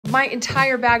My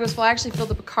entire bag was full. I actually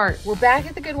filled up a cart. We're back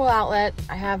at the Goodwill outlet.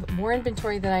 I have more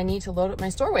inventory than I need to load up my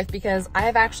store with because I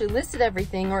have actually listed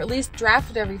everything, or at least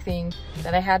drafted everything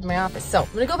that I had in my office. So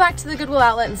I'm gonna go back to the Goodwill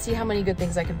outlet and see how many good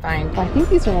things I can find. I think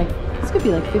these are like, this could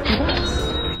be like 50 bucks.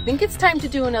 I think it's time to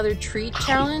do another treat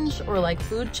challenge or like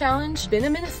food challenge. Been a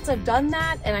minute since I've done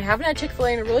that, and I haven't had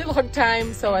Chick-fil-A in a really long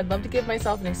time, so I'd love to give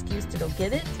myself an excuse to go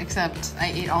get it. Except I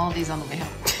ate all of these on the way home.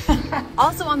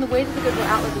 Also on the way to the Goodwill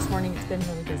outlet this morning, it's been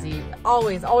really busy.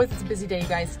 Always it's a busy day, you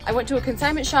guys. I went to a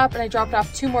consignment shop and I dropped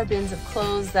off 2 more bins of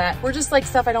clothes that were just like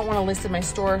stuff I don't want to list in my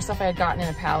store, stuff I had gotten in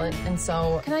a pallet. And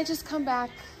so, can I just come back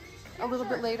a little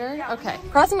bit later? Okay.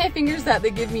 Crossing my fingers that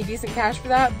they give me decent cash for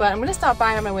that, but I'm gonna stop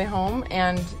by on my way home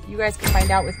and you guys can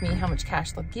find out with me how much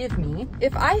cash they'll give me.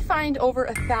 If I find over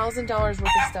 $1,000 worth of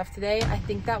stuff today, I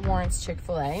think that warrants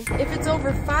Chick-fil-A. If it's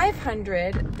over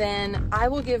 500, then I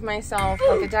will give myself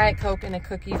like a Diet Coke and a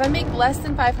cookie. If I make less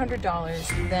than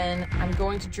 $500, then I'm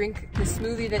going to drink the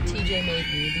smoothie that TJ made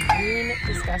me, the green,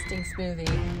 disgusting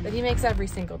smoothie that he makes every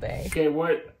single day. Okay,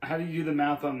 how do you do the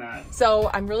math on that?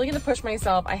 So I'm really gonna push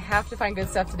myself. I have to find good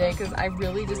stuff today because I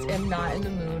really just am not in the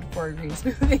mood for a green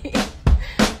smoothie.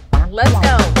 Let's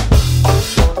go.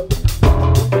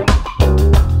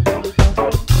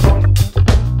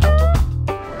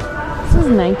 This is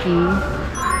Nike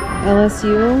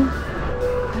LSU.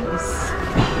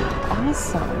 That is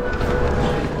awesome.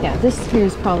 Yeah, this here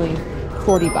is probably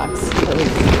 40 bucks.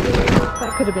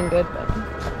 That could have been good, but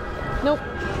nope.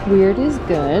 Weird is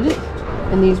good,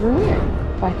 and these were weird.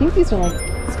 But I think these are like,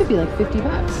 this could be like 50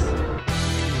 bucks.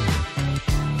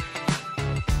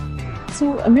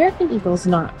 So American Eagle's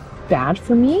not bad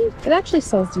for me. It actually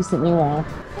sells decently well.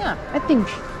 Yeah, I think,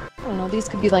 I don't know, these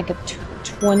could be like a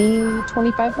 20,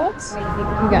 25 bucks. We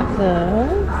got the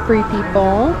Free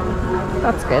People.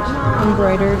 That's good.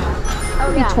 Embroidered.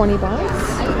 Maybe 20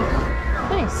 bucks.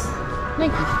 Nice.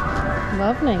 Nike.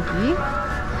 Love Nike.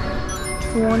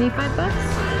 25 bucks.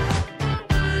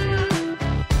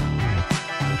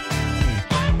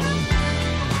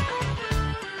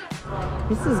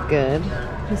 This is good.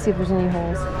 Let's see if there's any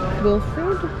holes.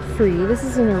 Wilfred Free. This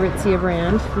is an Aritzia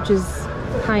brand, which is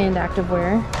high-end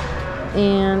activewear.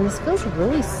 And this feels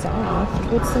really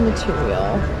soft. What's the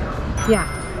material? Yeah,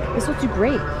 this will do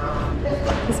great.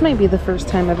 This might be the first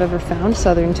time I've ever found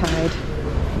Southern Tide.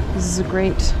 This is a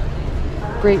great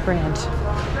brand.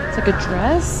 It's like a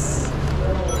dress.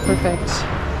 Perfect.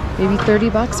 Maybe 30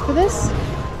 bucks for this?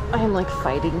 I am like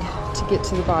fighting to get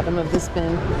to the bottom of this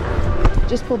bin.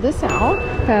 Just pulled this out.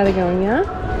 Patagonia.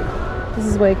 This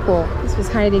is way cool. This was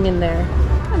hiding in there.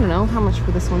 I don't know how much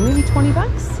for this one. Maybe 20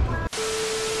 bucks?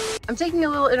 I'm taking a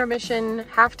little intermission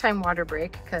halftime water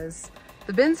break because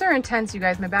the bins are intense, you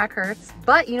guys. My back hurts.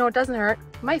 But you know what doesn't hurt?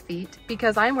 My feet,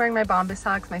 because I'm wearing my Bombas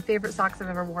socks, my favorite socks I've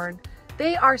ever worn.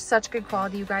 They are such good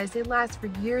quality, you guys. They last for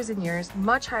years and years,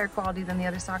 much higher quality than the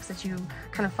other socks that you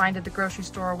kind of find at the grocery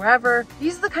store or wherever.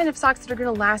 These are the kind of socks that are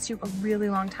gonna last you a really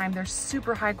long time. They're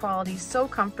super high quality, so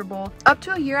comfortable. Up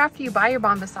to a year after you buy your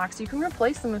Bombas socks, you can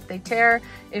replace them if they tear,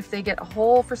 if they get a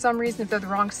hole for some reason, if they're the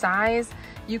wrong size.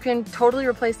 You can totally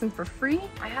replace them for free.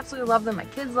 I absolutely love them. My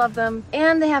kids love them.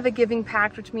 And they have a giving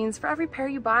pact, which means for every pair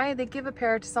you buy, they give a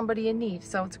pair to somebody in need.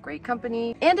 So it's a great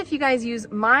company. And if you guys use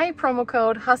my promo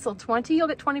code HUSTLE20, you'll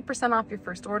get 20% off your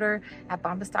first order at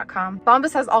bombas.com.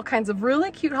 Bombas has all kinds of really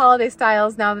cute holiday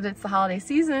styles now that it's the holiday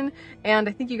season, and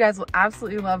I think you guys will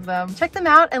absolutely love them. Check them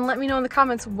out and let me know in the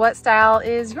comments what style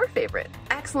is your favorite.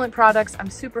 Excellent products. I'm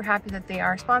super happy that they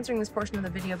are sponsoring this portion of the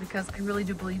video because I really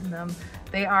do believe in them.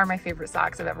 They are my favorite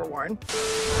socks I've ever worn.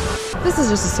 This is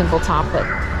just a simple top, but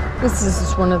this is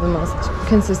just one of the most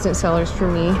consistent sellers for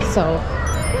me. So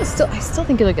I still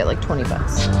think it'll get like 20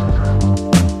 bucks.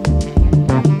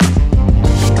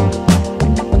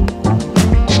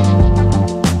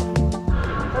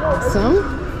 Awesome.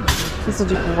 This will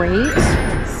do great.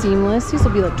 Seamless. These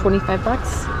will be like 25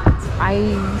 bucks. I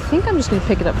think I'm just gonna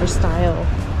pick it up for style.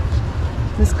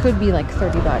 This could be like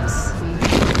 30 bucks.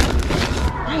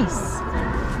 Nice.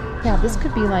 Yeah, this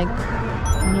could be like,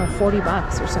 I don't know, 40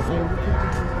 bucks or something.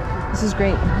 This is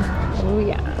great. Oh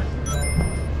yeah.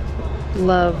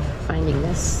 Love finding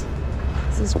this.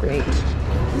 This is great.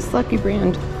 This Lucky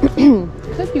brand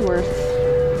could be worth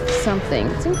something.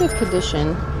 It's in good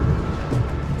condition.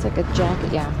 It's like a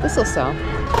jacket. Yeah, this will sell.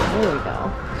 There we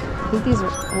go. I think these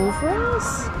are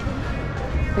overalls.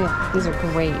 But yeah, these are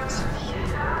great.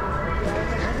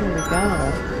 Here we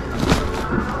go.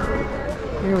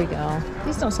 Here we go.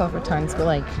 These don't sell for tons, but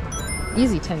like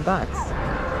easy 10 bucks.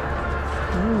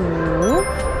 Ooh.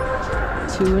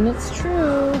 2 and it's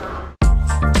true.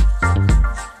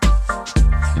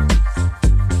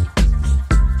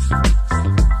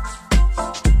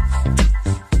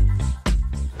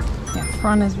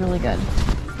 Prana's really good.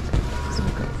 So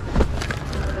good.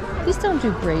 These don't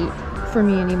do great for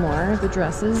me anymore, the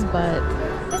dresses, but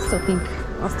I still think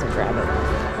I'll still grab it.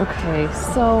 Okay,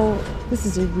 so this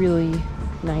is a really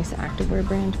nice activewear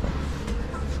brand, but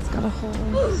it's got a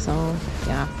hole, so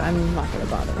yeah, I'm not gonna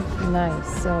bother.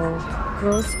 Nice. So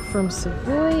Rose from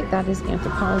Savoy, that is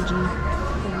Anthropology.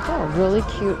 There we go, really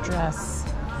cute dress.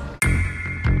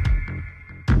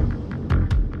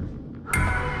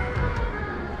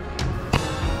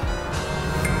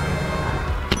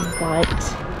 What?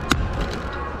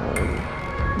 Oh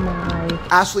my.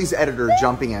 Ashley's editor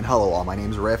jumping in. Hello all, my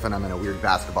name's Riff and I'm in a weird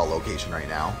basketball location right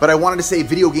now. But I wanted to say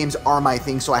video games are my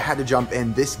thing, so I had to jump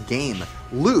in. This game,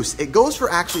 Loose, it goes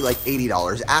for actually like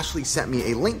 $80. Ashley sent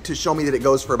me a link to show me that it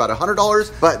goes for about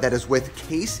 $100, but that is with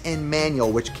case and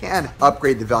manual, which can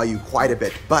upgrade the value quite a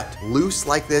bit. But Loose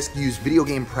like this, use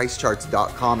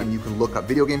videogamepricecharts.com and you can look up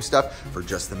video game stuff for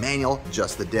just the manual,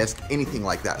 just the disc, anything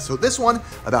like that. So this one,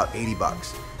 about 80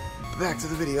 bucks. Back to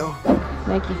the video.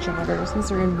 Nike joggers.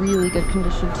 These are in really good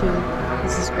condition too.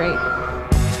 This is great.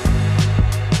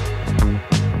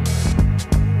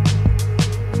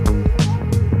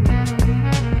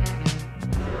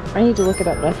 I need to look it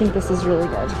up, but I think this is really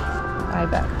good.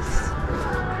 Ibex.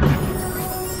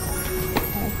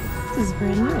 This is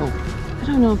brand new. I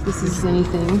don't know if this is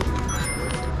anything.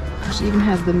 Gosh, it even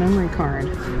has the memory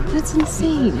card. That's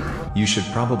insane. You should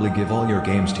probably give all your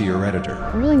games to your editor.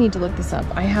 I really need to look this up.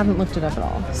 I haven't looked it up at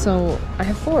all. So I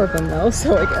have 4 of them though,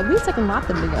 so at least I can lot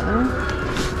them together.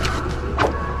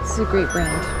 This is a great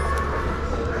brand.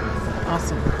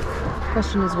 Awesome.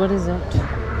 Question is, what is it?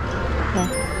 Yeah.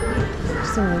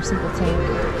 Just another simple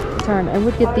tank. Darn, I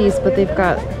would get these, but they've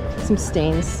got some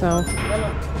stains, so.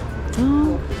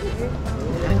 Oh,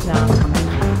 I know.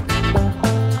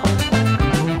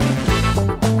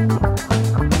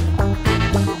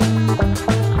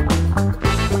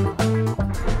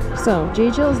 So,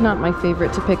 J.Jill is not my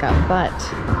favorite to pick up, but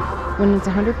when it's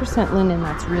 100% linen,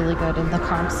 that's really good, and the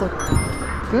comps look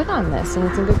good on this, and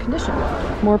it's in good condition.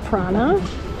 More Prana.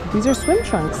 These are swim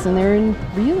trunks, and they're in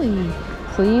really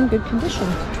clean, good condition.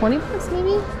 20 bucks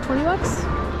maybe? 20 bucks?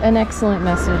 An excellent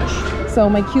message. So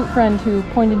my cute friend who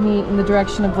pointed me in the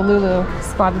direction of the Lulu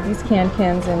spotted these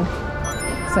cans and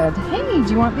said, hey,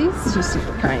 do you want these? She's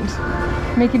super kind.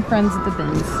 Making friends at the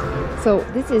bins. So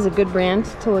this is a good brand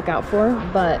to look out for,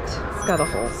 but it's got a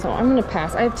hole, so I'm gonna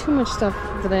pass. I have too much stuff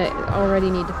that I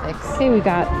already need to fix. Okay, we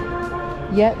got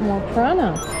yet more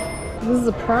Prana. This is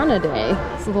a Prana day.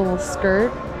 It's a little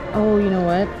skirt. Oh, you know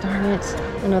what? Darn it.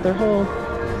 Another hole.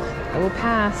 I will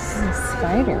pass. This is a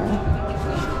spider.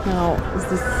 Now, is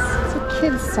this, it's a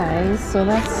kid's size, so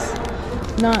that's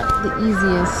not the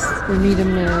easiest for me to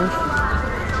move.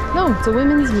 No, it's a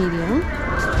women's medium.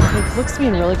 It looks to be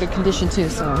in really good condition too,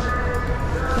 so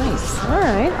nice.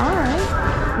 Alright, alright.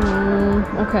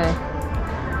 Okay.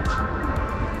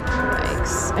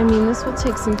 Yikes. I mean, this will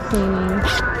take some cleaning.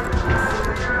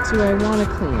 Do I want to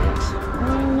clean it?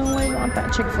 I don't know, I want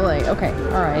that Chick-fil-A. Okay,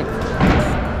 alright.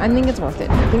 I think it's worth it.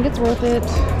 I think it's worth it.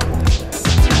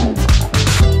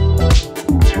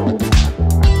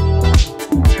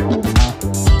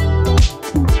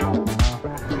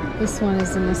 This one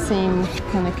is in the same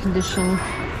kind of condition.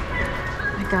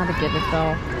 I gotta get it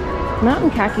though.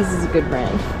 Mountain Khakis is a good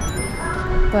brand,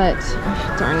 but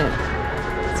oh, darn it,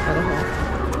 it's got a hole.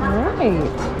 All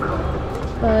right,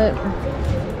 but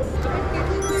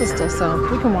this still so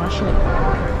we can wash it.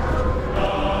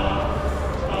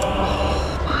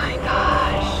 Oh my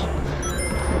gosh,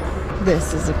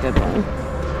 this is a good one.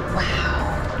 Wow,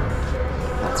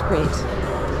 that's great.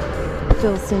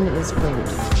 Filson is great.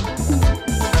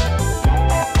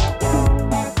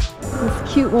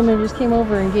 This cute woman just came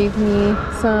over and gave me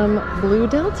some blue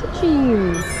Delta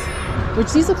jeans,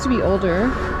 which these look to be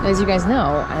older. As you guys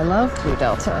know, I love blue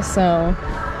Delta, so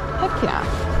heck yeah,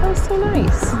 that was so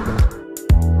nice.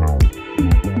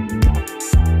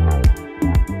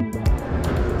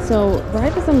 So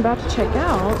right as I'm about to check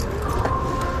out,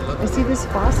 I see this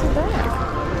Fossil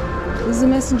bag. This is a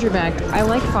messenger bag. I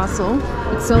like Fossil,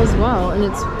 it sells well, and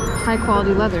it's high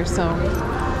quality leather, so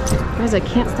guys, I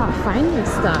can't stop finding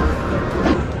stuff.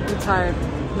 I'm tired.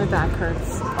 My back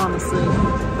hurts, honestly.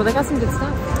 But I got some good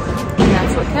stuff. And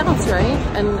that's what counts, right?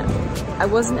 And I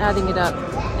wasn't adding it up.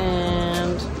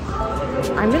 And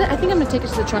I think I'm gonna take it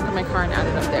to the trunk of my car and add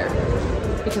it up there.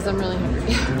 Because I'm really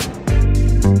hungry.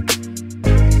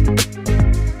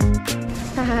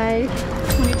 Hi.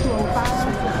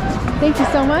 2205. Thank you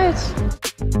so much.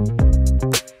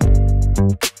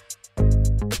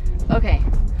 Okay.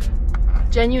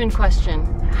 Genuine question.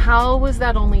 How was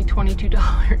that only $22?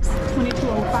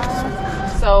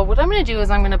 $22.05. So what I'm gonna do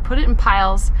is I'm gonna put it in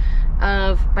piles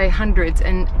by hundreds,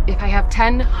 and if I have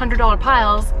 10 $100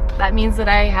 piles, that means that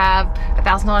I have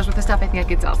 $1,000 worth of stuff I think I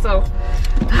could sell. So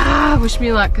wish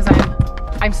me luck, because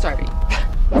I'm starving.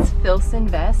 It's Filson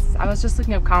vests. I was just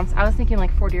looking up comps. I was thinking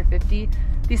like 40 or 50.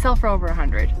 These sell for over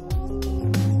 100.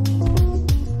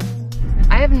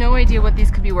 I have no idea what these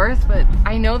could be worth, but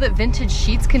I know that vintage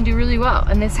sheets can do really well.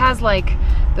 And this has like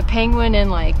the Penguin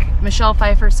and like Michelle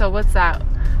Pfeiffer. So what's that?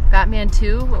 Batman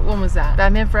 2? What one was that?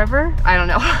 Batman Forever? I don't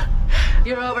know.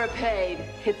 You're overpaid.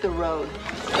 Hit the road.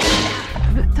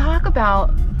 Talk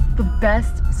about the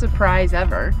best surprise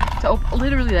ever. To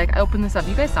literally, like, I opened this up.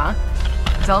 You guys saw?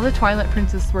 Zelda Twilight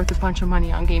Princess worth a bunch of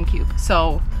money on GameCube.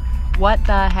 So what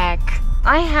the heck?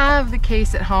 I have the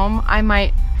case at home. I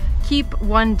might keep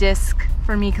one disc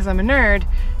for me because I'm a nerd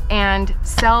and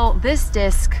sell this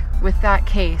disc with that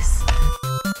case.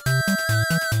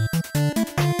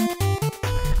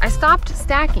 I stopped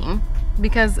stacking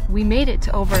because we made it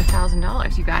to over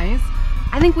 $1,000, you guys.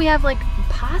 I think we have like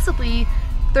possibly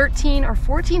 $1,300 or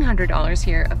 $1,400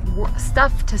 here of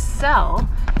stuff to sell,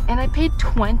 and I paid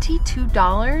 $22,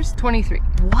 $23.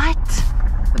 What?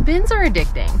 The bins are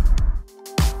addicting.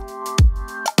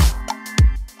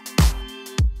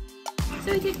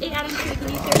 So we took 8 items to the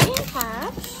community in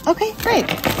cash. Okay, great.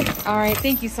 All right,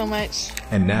 thank you so much.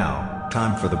 And now,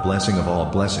 time for the blessing of all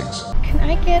blessings. Can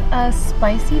I get a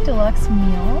spicy deluxe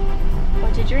meal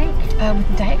What to drink?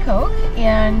 with Diet Coke,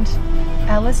 and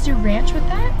let's do ranch with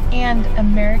that, and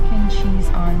American cheese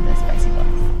on the spicy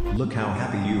deluxe. Look how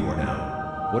happy you are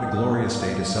now. What a glorious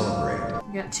day to celebrate.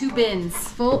 We got 2 bins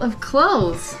full of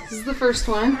clothes. This is the first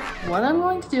one. What I'm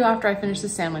going to do after I finish the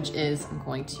sandwich is I'm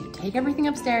going to take everything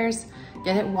upstairs,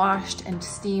 get it washed and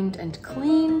steamed and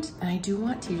cleaned. And I do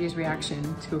want TJ's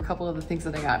reaction to a couple of the things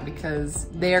that I got because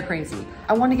they are crazy.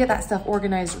 I want to get that stuff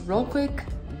organized real quick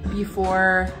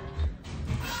before...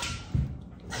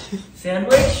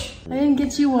 Sandwich? I didn't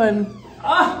get you one.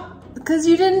 Ah! Because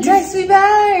you didn't text me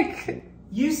back.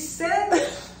 You said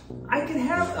I could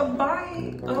have a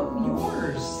bite of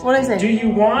yours. What'd I say? Do you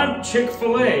want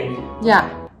Chick-fil-A?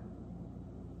 Yeah.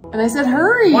 And I said,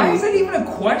 hurry. Why is that even a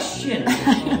question?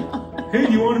 Hey,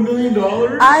 do you want $1 million?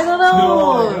 I don't know.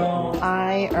 No, I don't.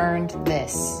 I earned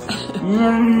this.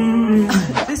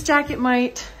 This jacket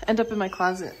might end up in my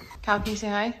closet. Cal, can you say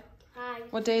hi? Hi.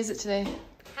 What day is it today?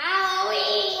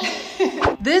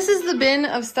 Halloween! This is the bin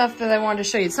of stuff that I wanted to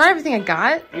show you. It's not everything I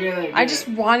got. Okay, I just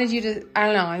wanted you to, I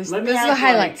don't know. This is the act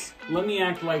highlights. Let me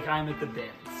act like I'm at the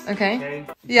bins. Okay.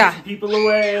 Yeah. Push people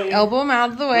away. Elbow them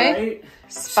out of the way. Right?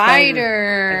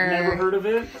 Spider. I've never heard of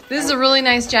it. This is a really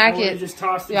nice I jacket. would've just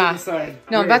tossed it Yeah. to the side.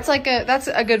 No, Great. that's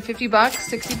a good $50,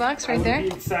 $60 I right would there. be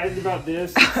excited about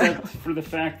this, except for the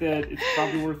fact that it's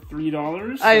probably worth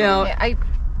 $3. I know.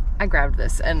 I grabbed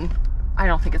this and I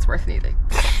don't think it's worth anything.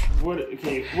 What?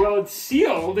 Okay. Well, it's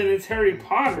sealed and it's Harry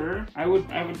Potter. I would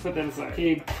put that aside.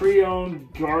 Okay.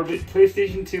 Pre-owned garbage.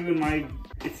 PlayStation 2 in my.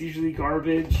 It's usually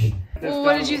garbage. Well,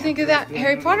 what did you think of that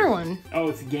Harry Potter one? Oh,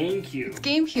 it's GameCube. It's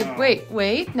GameCube. Oh.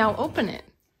 Wait. Now open it.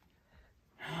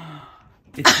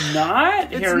 It's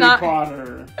not Harry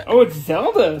Potter. Oh, it's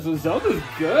Zelda. So Zelda's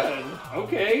good.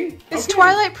 Okay. It's okay.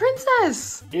 Twilight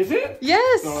Princess. Is it?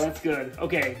 Yes. Oh, that's good.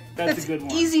 Okay, that's a good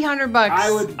one. Easy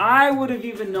 $100. I would have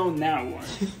even known that one.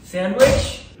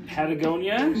 Sandwich?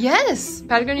 Patagonia? Yes.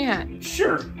 Patagonia hat.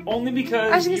 Sure. Only I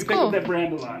because think you it's pick cool. up that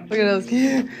brand a lot. Look at those.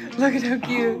 Look at how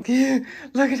cute.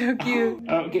 Look at how cute.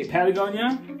 Okay,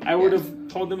 Patagonia. I would have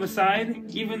pulled them aside,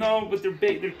 even though, but they're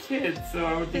big, they're kids, so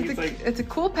I would think It's a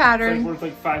cool it's pattern. worth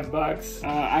like $5.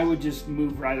 I would just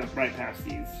move right past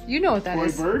these. You know what that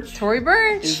is. Tory Burch? Tory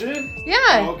Burch. Is it?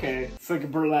 Yeah. Oh, okay. It's like a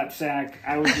burlap sack.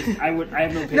 I have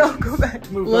no patience. No, go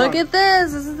back. Move Look on. at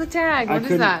this. This is the tag. What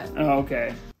is that? Oh,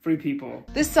 okay. Free people.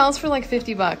 This sells for like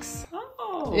 $50.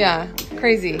 Oh. Yeah.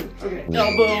 Crazy. Okay.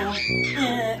 Elbow.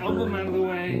 Elbow out of the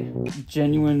way.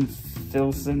 Genuine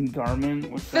Filson garment.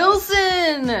 What's that?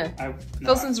 Filson.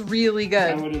 Filson's really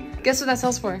good. Guess what that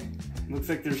sells for? Looks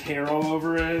like there's hair all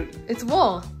over it. It's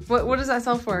wool. What does that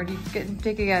sell for? Do you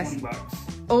take a guess? $20.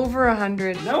 Over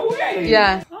 100. No way.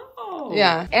 Yeah. Oh.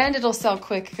 Yeah. And it'll sell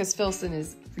quick because Filson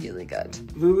is really good.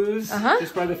 Lulu's.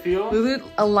 Just by the feel. Lulu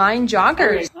Align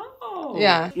joggers. Okay. Oh.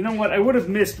 Yeah. You know what? I would have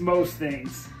missed most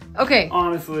things. Okay.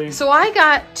 Honestly. So I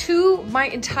got my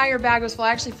entire bag was full.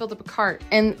 I actually filled up a cart.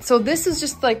 And so this is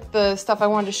just like the stuff I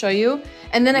wanted to show you.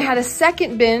 And then I had a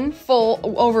second bin full,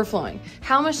 overflowing.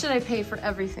 How much did I pay for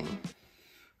everything?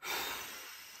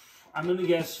 I'm gonna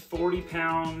guess 40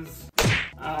 pounds,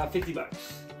 $50.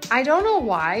 I don't know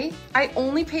why. I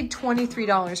only paid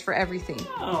 $23 for everything.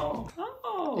 Oh.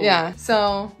 Oh. Yeah,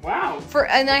 so Wow.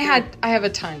 and I have a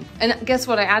ton. And guess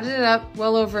what? I added it up,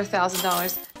 well over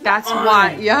 $1,000. That's Fine.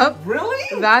 why. Yep.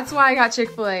 Really? That's why I got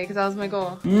Chick-fil-A, because that was my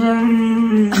goal.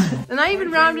 Mm. And I even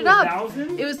rounded up.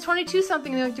 1,000? It was 22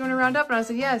 something. They're like, do you want to round up? And I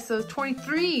said, yes. So it was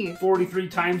 23. 43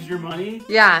 times your money?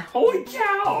 Yeah. Holy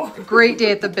cow. Great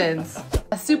day at the bins.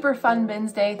 A super fun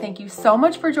bins day. Thank you so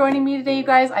much for joining me today, you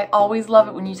guys. I always love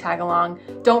it when you tag along.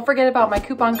 Don't forget about my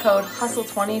coupon code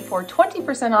HUSTLE20 for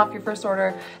 20% off your first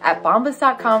order at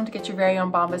bombas.com to get your very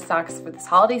own Bombas socks for this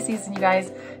holiday season, you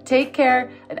guys. Take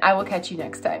care, and I will catch you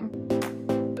next time.